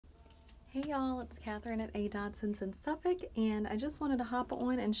Hey y'all, it's Katherine at A. Dodson's in Suffolk, and I just wanted to hop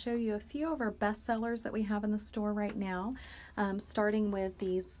on and show you a few of our best sellers that we have in the store right now, starting with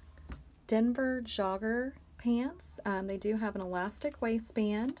these Denver jogger pants. They do have an elastic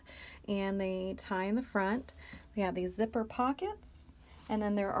waistband and they tie in the front. They have these zipper pockets, and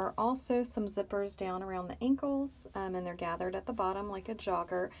then there are also some zippers down around the ankles, and they're gathered at the bottom like a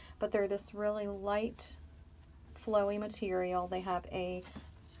jogger, but they're this really light flowy material. They have a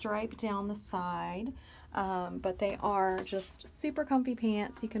stripe down the side, but they are just super comfy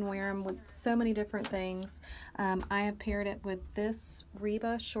pants. You can wear them with so many different things. I have paired it with this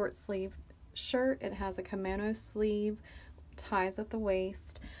Reba short sleeve shirt. It has a kimono sleeve, ties at the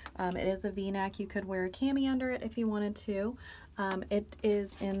waist. It is a v-neck. You could wear a cami under it if you wanted to. It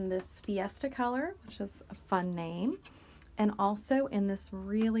is in this Fiesta color, which is a fun name, and also in this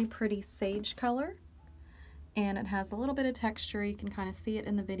really pretty sage color. And it has a little bit of texture. You can kind of see it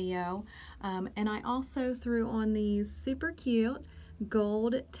in the video. And I also threw on these super cute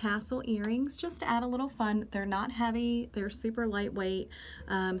gold tassel earrings just to add a little fun. They're not heavy, they're super lightweight,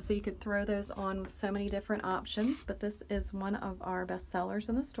 so you could throw those on with so many different options, but this is one of our best sellers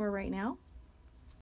in the store right now.